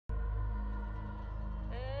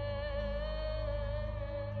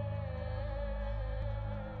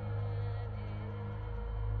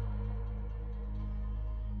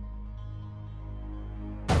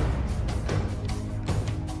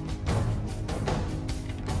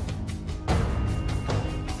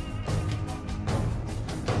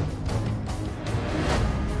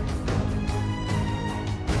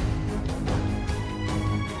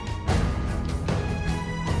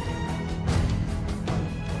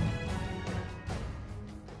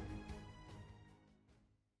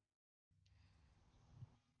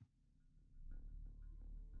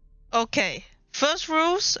Okay. First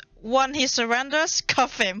rules, when he surrenders,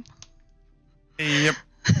 cuff him. Yep.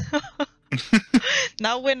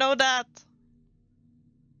 Now we know that.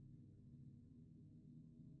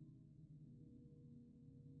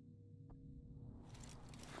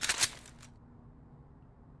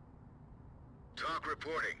 Talk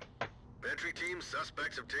reporting. Entry team,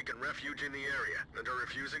 suspects have taken refuge in the area and are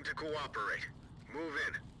refusing to cooperate. Move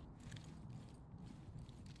in.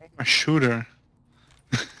 A shooter.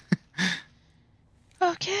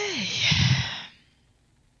 Okay.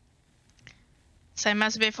 Same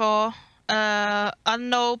as before.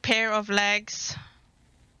 Unknown pair of legs.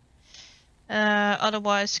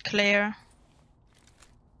 Otherwise clear.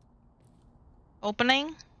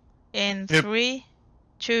 Opening in Yep. 3,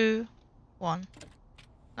 2, 1.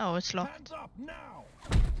 No, it's locked. Hands up now.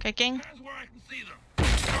 Kicking. Hands where I can see them.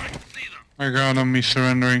 Where I can see them. I got him, he's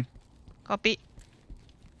surrendering. Copy.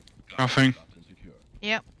 Nothing. Locked and secure.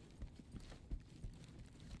 Yep.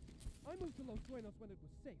 I moved to Los Sueños when it was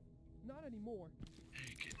safe. Not anymore.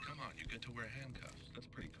 Hey kid, come on. You get to wear handcuffs. That's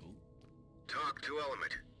pretty cool. Talk to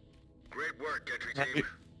Element. Great work, entry Hey. team.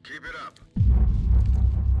 Keep it up.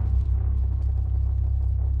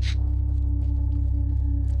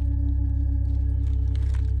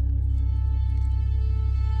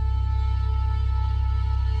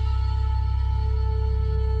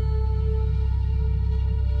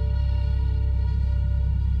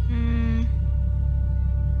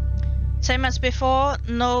 Same as before,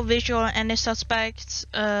 no visual on any suspects.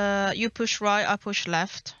 You push right, I push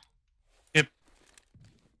left. Yep.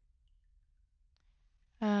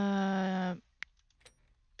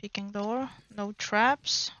 Peeking door, no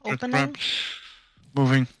traps. No Opening. traps.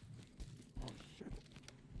 Moving.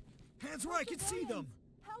 Hands where I can see them!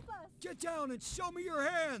 Help us! Get down and show me your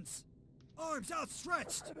hands! Arms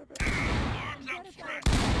outstretched! Arms outstretched.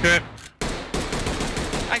 Okay.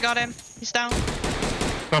 I got him. He's down.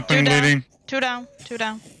 Stopping down. bleeding. 2 down. 2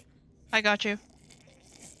 down. I got you.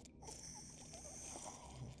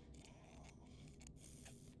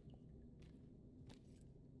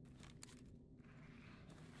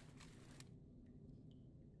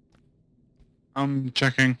 I'm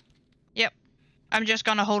checking. Yep. I'm just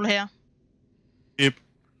gonna hold here. Yep.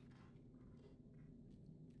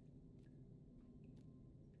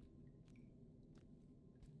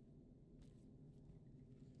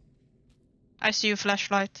 I see you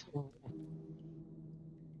flashlight.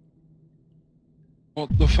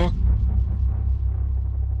 What the fuck?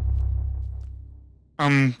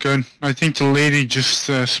 I'm good. I think the lady just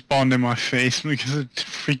spawned in my face because it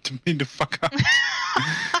freaked me the fuck out.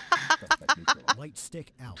 Suspect neutral. Light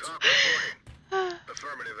stick out. Talk reporting.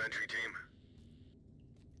 Affirmative, entry team.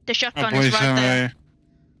 The shotgun is right there.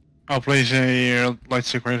 I'll place a light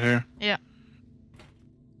stick right here. Yeah.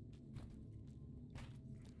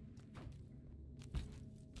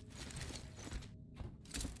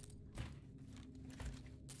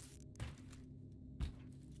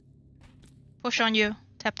 Push on you.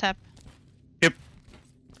 Tap tap. Yep.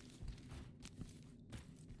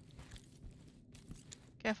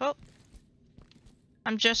 Careful.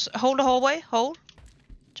 I'm just hold the hallway. Hold.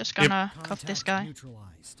 Just Yep. gonna cuff this guy.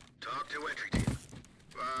 Neutralized. Talk to entry team.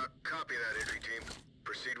 Copy that, entry team.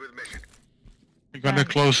 Proceed with mission. You got a Right.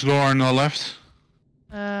 closed door on the left.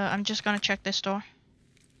 I'm just gonna check this door.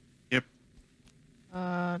 Yep.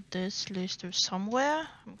 This leads to somewhere.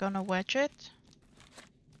 I'm gonna wedge it.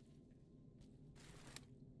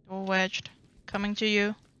 Door wedged. Coming to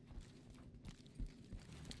you.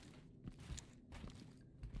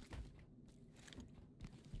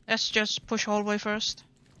 Let's just push hallway first.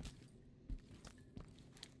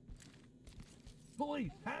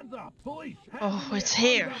 Police, hands up. Police. Hands Oh, in the it's air.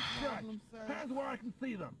 here. Arms outstretched. Hands where I can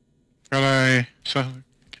see them. Got a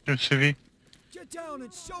CV. Get down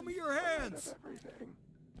and show me your hands!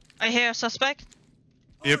 I hear a suspect.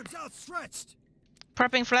 Yep. Arms outstretched!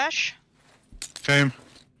 Prepping flash. Same.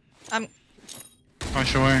 I'm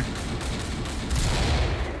Flash away.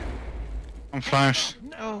 I'm flashed.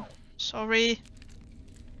 oh sorry.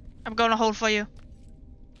 I'm gonna hold for you.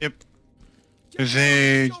 Yep.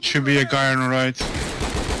 Should be a guy on the right.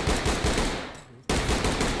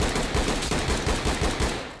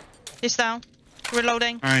 He's down.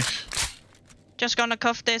 Reloading. Nice. Just gonna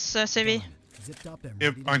cuff this CV. Zipped up and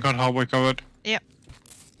Yep, ready to I got hallway covered. Yep.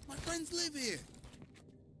 My friends live here.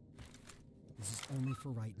 This is only for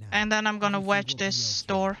right now. And then I'm gonna Everything wedge will be this okay.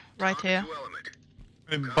 door right Talk here. to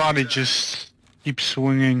Element. My body just keeps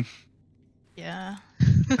swinging. Yeah.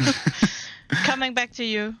 Coming back to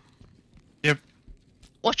you. Yep.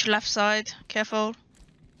 Watch left side. Careful.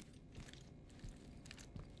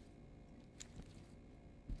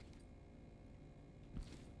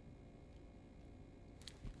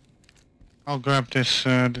 I'll grab this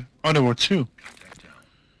the other one too. Got that down.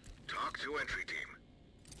 Talk to entry team.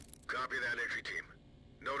 Copy that, entry team.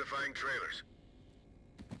 Notifying trailers.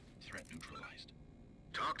 Threat neutralized.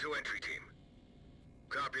 Talk to entry team.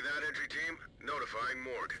 Copy that, entry team. Notifying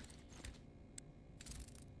morgue.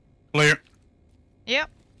 Clear. Yep.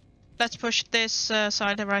 Let's push this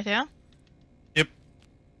side right here. Yep.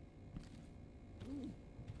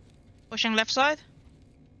 Pushing left side.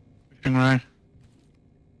 Pushing right.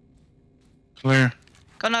 Clear.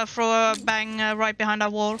 Gonna throw a bang right behind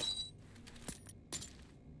that wall.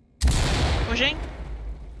 Pushing.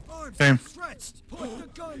 Arms Same. stretched. Put the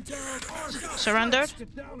gun down. Arms Surrendered.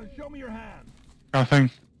 Get down and show me your hand.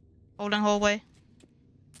 Nothing. Holding hallway.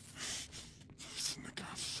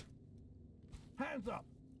 Hands up.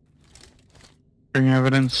 Bring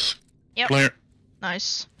evidence. Yep. Clear.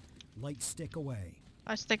 Nice. Light stick away.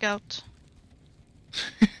 I stick out.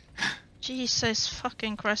 Jesus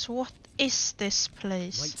fucking Christ, what is this Light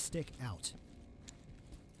place? stick out.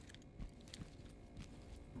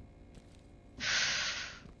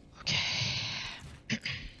 Okay.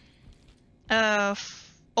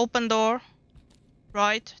 Open door.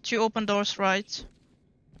 Right. 2 open doors right.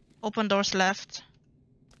 Open doors left.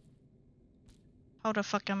 How the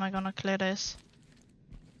fuck am I gonna clear this?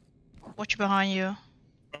 Watch behind you.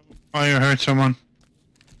 Oh, you heard someone.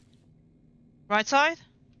 Right side?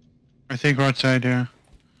 I think right side, yeah.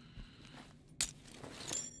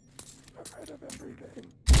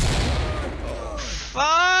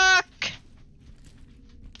 Fuck!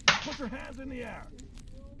 Put your hands in the air.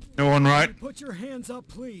 No one right. Put your hands up,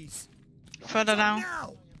 please. Further down.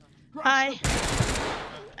 Now. Hei.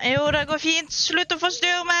 Jo, det går fint. Slutt å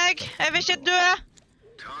forstyrre meg. Jeg vil ikke dø.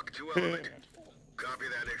 Talk to element. Copy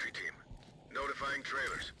that, entry team. Notifying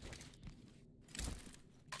trailers.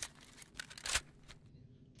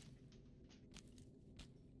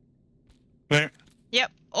 Clear.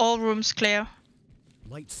 Yep, all rooms clear.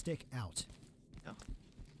 Light stick out.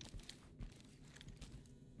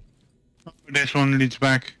 This one leads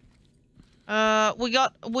back.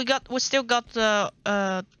 We still got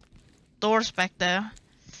the doors back there.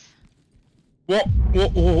 What?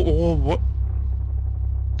 What?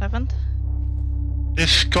 Happened?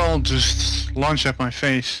 This skull just launched at my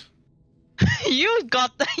face. You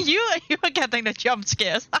got you're getting the jump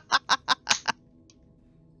scares.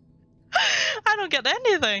 I don't get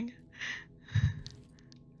anything.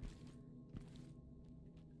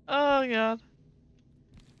 Oh god.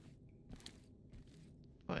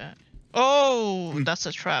 Oh, that's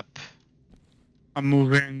a trap. I'm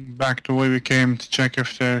moving back the way we came to check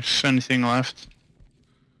if there's anything left.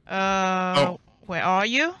 Where are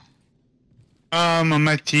you? I'm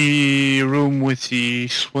at the room with the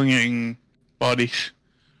swinging bodies.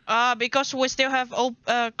 Because we still have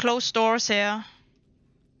closed doors here.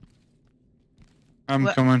 I'm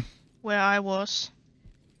Where- coming. Where I was.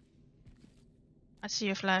 I see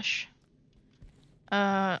a flash.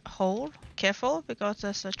 Hold. Careful, because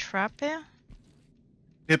there's a trap here.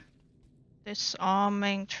 Yep.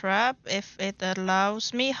 Disarming trap, if it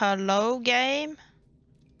allows me. Hello, game.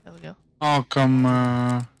 There we go. I'll come,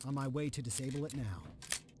 On my way to disable it now.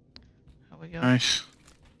 There we go. nice.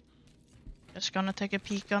 Just gonna take a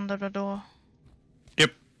peek under the door.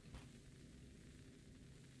 Yep.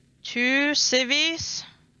 2 civvies.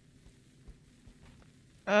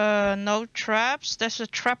 No traps. There's a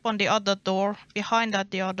trap on the other door. Behind that,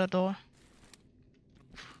 the other door.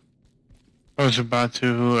 I was about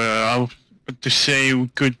to say we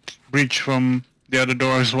could breach from the other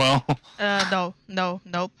door as well.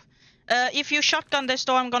 Nope. If you shotgun this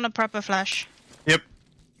door, I'm gonna prep a flash. Yep.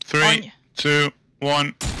 3, 2,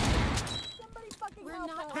 1. We're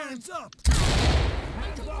not Hands up.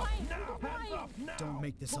 Hands up now. Hands up now. Don't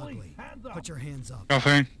make this Police, ugly. hands up. Put your hands up.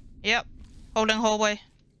 Nothing. Yep. Holding hallway.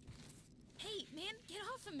 Hey, man, get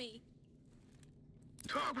off of me.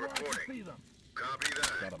 Talk Where I can reporting. see them. Copy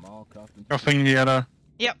that. Got them all cuffed and Nothing the other.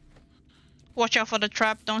 Yep. Watch out for the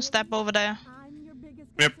trap. Don't step over there. I'm your biggest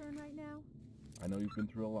Yep. concern right now. I know you've been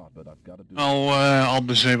through a lot, but I've got to do I'll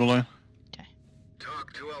disable it.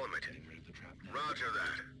 Talk to element. Getting rid of the trap now. Roger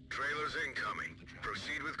that. Trailers incoming.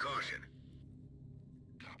 Proceed with caution.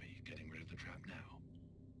 Copy. Getting rid of the trap now.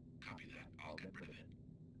 Copy that. I'll get rid of it.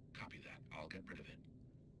 Copy that. I'll get rid of it.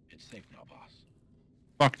 It's safe now, boss.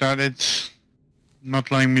 Fuck that, it's not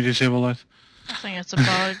letting me disable it. I think it's a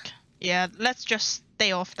bug. Yeah, let's just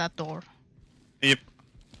stay off that door. Yep.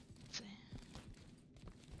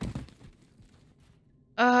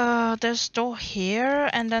 There's door here,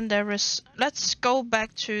 and then there is... Let's go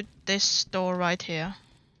back to this door right here.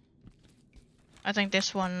 I think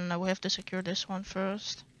this one, we have to secure this one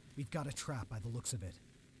first. We've got a trap by the looks of it.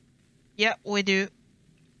 Yeah, we do.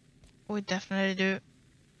 We definitely do.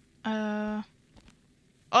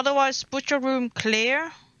 Otherwise, butcher room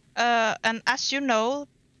clear. And as you know,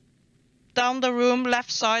 down the room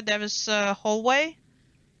left side there is a hallway.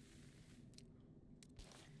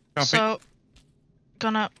 Copy. So,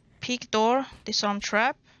 gonna peek door, disarm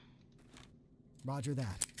trap. Roger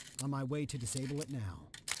that. On my way to disable it now.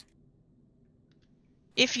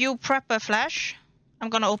 If you prep a flash, I'm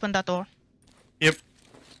gonna open that door. Yep.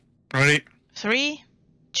 Ready? 3,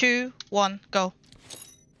 2, 1, go.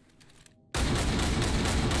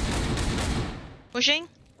 Pushing.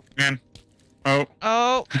 Again. Oh.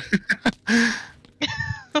 Oh.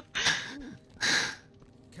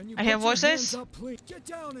 Can you I hear put your voices. hands up, please? Get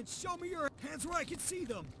down and show me your hands where I can see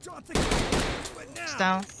them. Drop the do it now. It's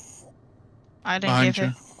down. I didn't Behind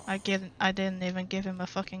give him. I didn't even give him a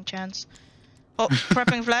fucking chance. Oh,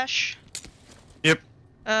 prepping flash. Yep.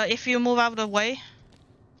 If you move out of the way.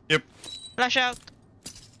 Yep. Flash out.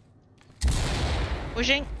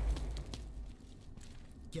 Pushing.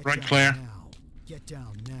 Get Right down clear. now. Get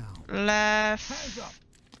down now. Left.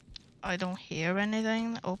 I don't hear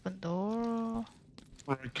anything. Open door.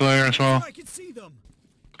 Right, clear as well. I can see them.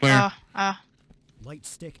 Clear. Light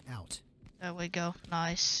stick out. There we go.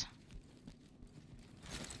 Nice.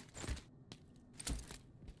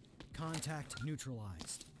 Contact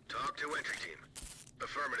neutralized. Talk to entry team.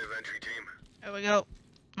 Affirmative, entry team. There we go.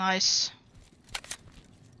 Nice.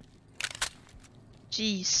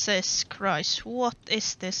 Jesus Christ, what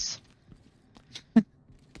is this?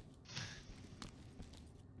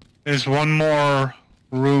 There's one more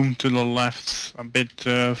room to the left, a bit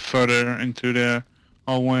further into the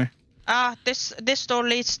hallway. This door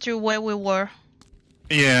leads to where we were.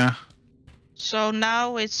 Yeah. So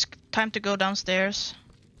now it's time to go downstairs.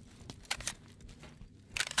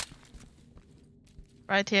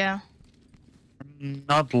 Right here. I'm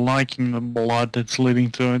not liking the blood that's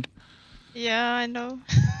leading to it. Yeah, I know.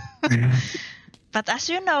 But as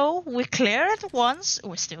you know, we clear it once,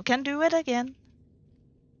 we still can do it again.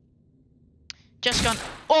 Just gone.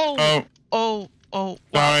 Oh! Oh, Wow.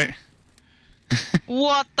 sorry.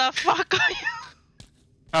 What the fuck are you?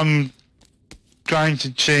 I'm trying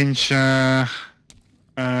to change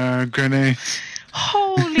grenades.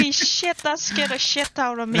 Holy shit, that scared the shit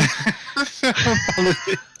out of me.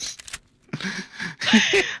 Apologies.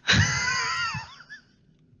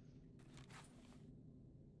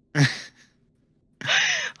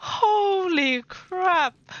 Holy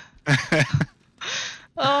crap.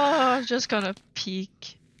 Oh, I'm just gonna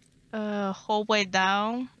peek. Hallway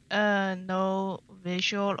down. No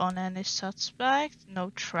visual on any suspect.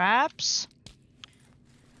 No traps.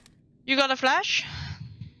 You got a flash?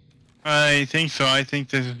 I think so. I think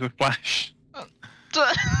this is the flash.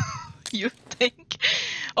 You think?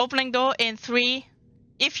 Opening door in 3.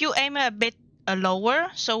 If you aim a bit lower,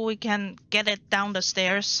 so we can get it down the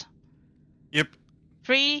stairs. Yep.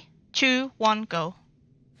 3, 2, 1, go.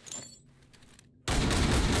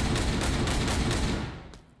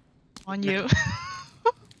 On you.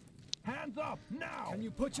 Hands up now! Can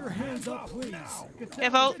you put your hands up, please?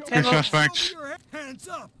 Careful, Two careful. suspects. Show me your hands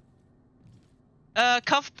up.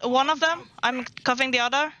 Cuffed one of them. I'm cuffing the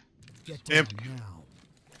other. Get down Yep. now.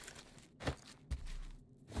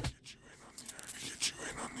 Get you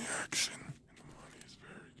in on the action. And the money is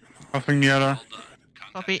very good. Cuffing the other. Well done.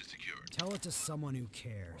 Contact Copy. is secured. Tell it to someone who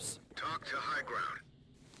cares. Talk to high ground.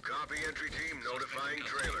 Copy, entry team. Notifying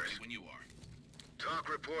Suspect becomes trailers. likely when you are. Talk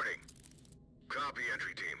reporting. Copy,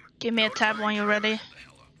 entry team. Give me a tab when you're ready. Shut the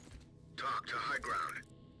hell up. Talk to high ground.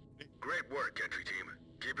 Great work, entry team.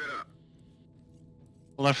 Keep it up.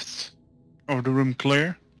 Left of the room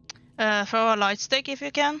clear. Throw a light stick if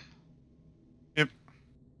you can. Yep.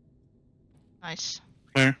 Nice.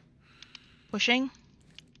 Clear. Pushing.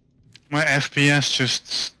 My FPS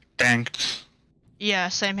just tanked. Yeah,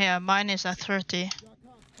 same here. Mine is at 30.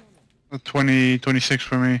 26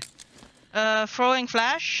 for me. Throwing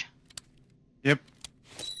flash. Yep.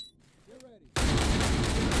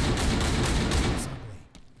 It's ugly.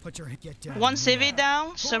 Put your get down. One now. civvy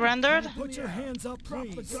down. Surrendered. Put your hands up,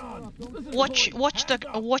 please.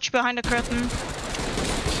 Watch behind the curtain.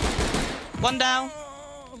 One down.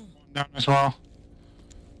 Down as well.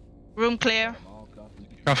 Room clear.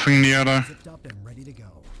 Cuffing the other. Zipped up and ready to go.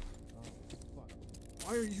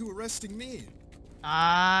 Why are you arresting me?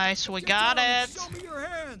 Nice, we got it. Show me your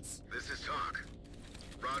hands. This is talk.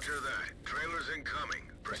 Roger that. Trailers incoming.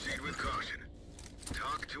 Proceed with caution.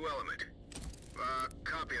 Talk to element.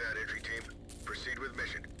 Copy that, entry team. Proceed with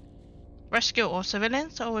mission. Rescue all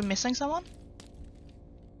civilians? Are we missing someone?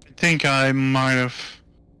 I think I might have.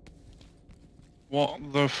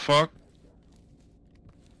 What the fuck?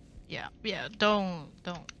 Yeah, don't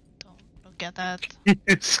look at that.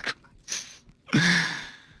 Jesus Christ.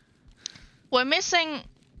 We're missing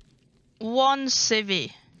one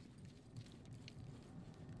civvy.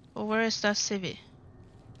 Oh, where is that civvy?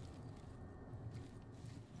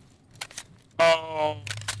 Oh.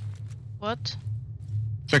 What?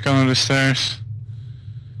 Check under the stairs.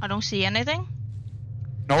 I don't see anything.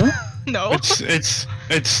 No? No. It's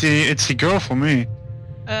the girl for me.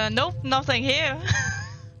 Nope, nothing here.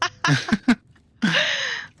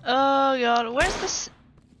 Oh god, where's this?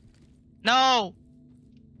 No.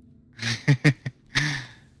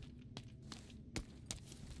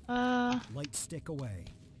 Light stick away.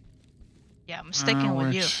 Yeah, I'm sticking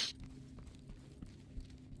with you.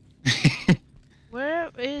 Where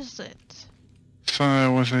is it? So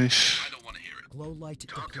there was a I don't want to hear it. Glow light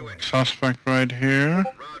Talk to deployed. entry. suspect right here.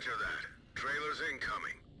 Roger that. Trailers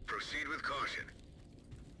incoming. Proceed with caution.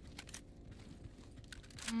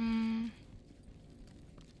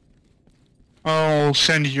 I'll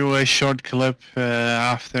send you a short clip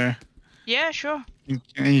after. Yeah, sure.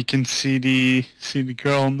 And you can see the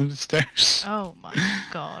girl under the stairs. Oh my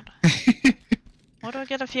god. Why do I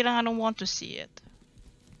get a feeling I don't want to see it?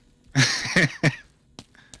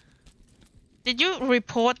 Did you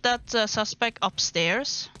report that suspect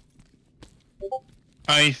upstairs?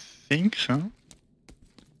 I think so.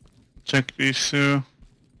 Check these. Yep,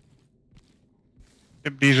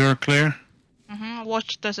 these are clear.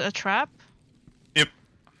 Watch the trap. Yep.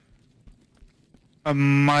 I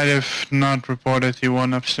might have not reported the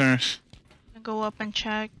one upstairs. Go up and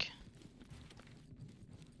check.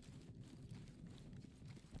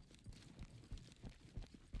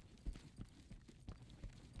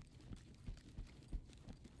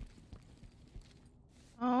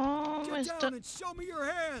 Oh, Get down and show me your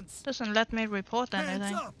hands. doesn't let me report Hands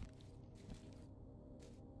anything. up.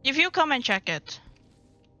 If you come and check it.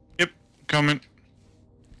 Yep, coming.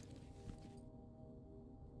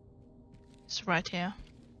 It's right here.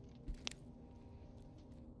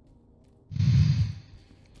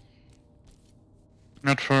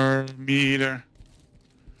 Not for me either.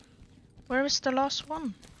 Where is the last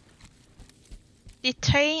one?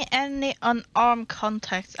 Detain any unarmed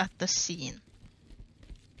contacts at the scene.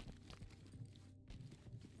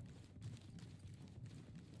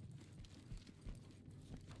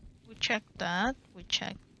 We checked that. We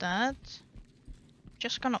checked that.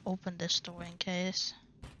 Just gonna open this door in case.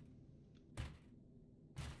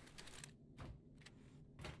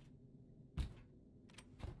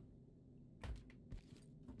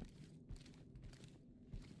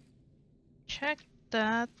 Check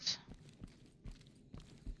that.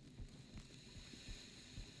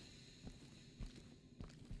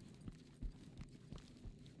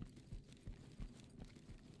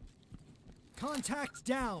 Contact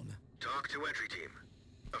down. Talk to entry team.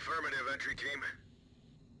 Affirmative, entry team.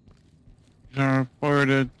 These are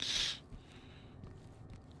reported.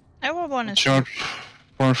 Everyone is. Short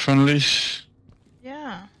for friendlies.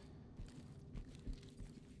 Yeah.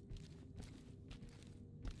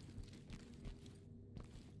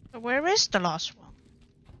 So where is the last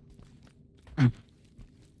one?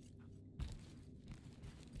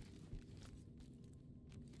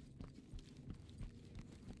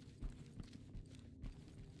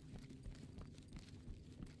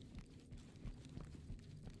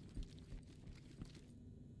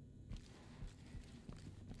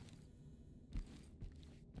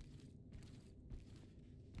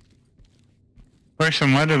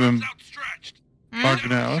 Person might have been Arms outstretched.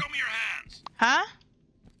 bugged out. Show me your hands. Huh?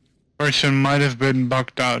 Person might have been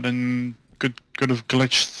bugged out and could have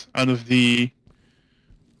glitched out of the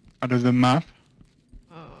map.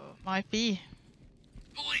 Might be.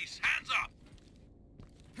 Police, hands up.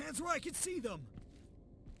 Hands where I can see them.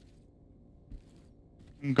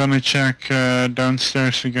 I'm gonna check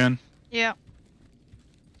downstairs again. Yeah.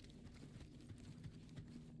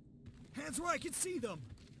 Hands where I can see them.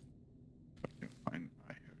 Fine,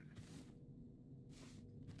 I heard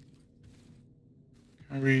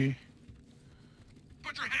it. Carry.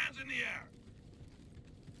 Put your hands in the air.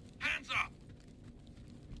 Hands up.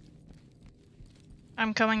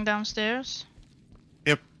 I'm coming downstairs.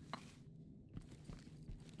 Yep.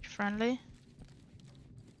 Friendly.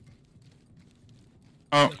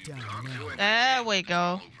 Oh, Get down Talk now. to entry. There we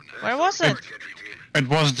go. Where was Excellent it? work, entry team. it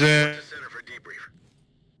was the. To center for debrief.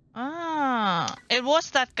 Ah, it was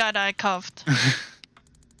that guy that I cuffed.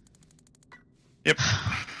 Yep.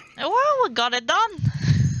 Well, we got it done.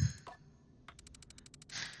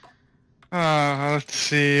 Let's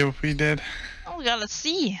see what we did. Oh, we gotta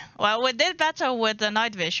see. Well, we did better with the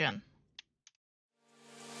night vision.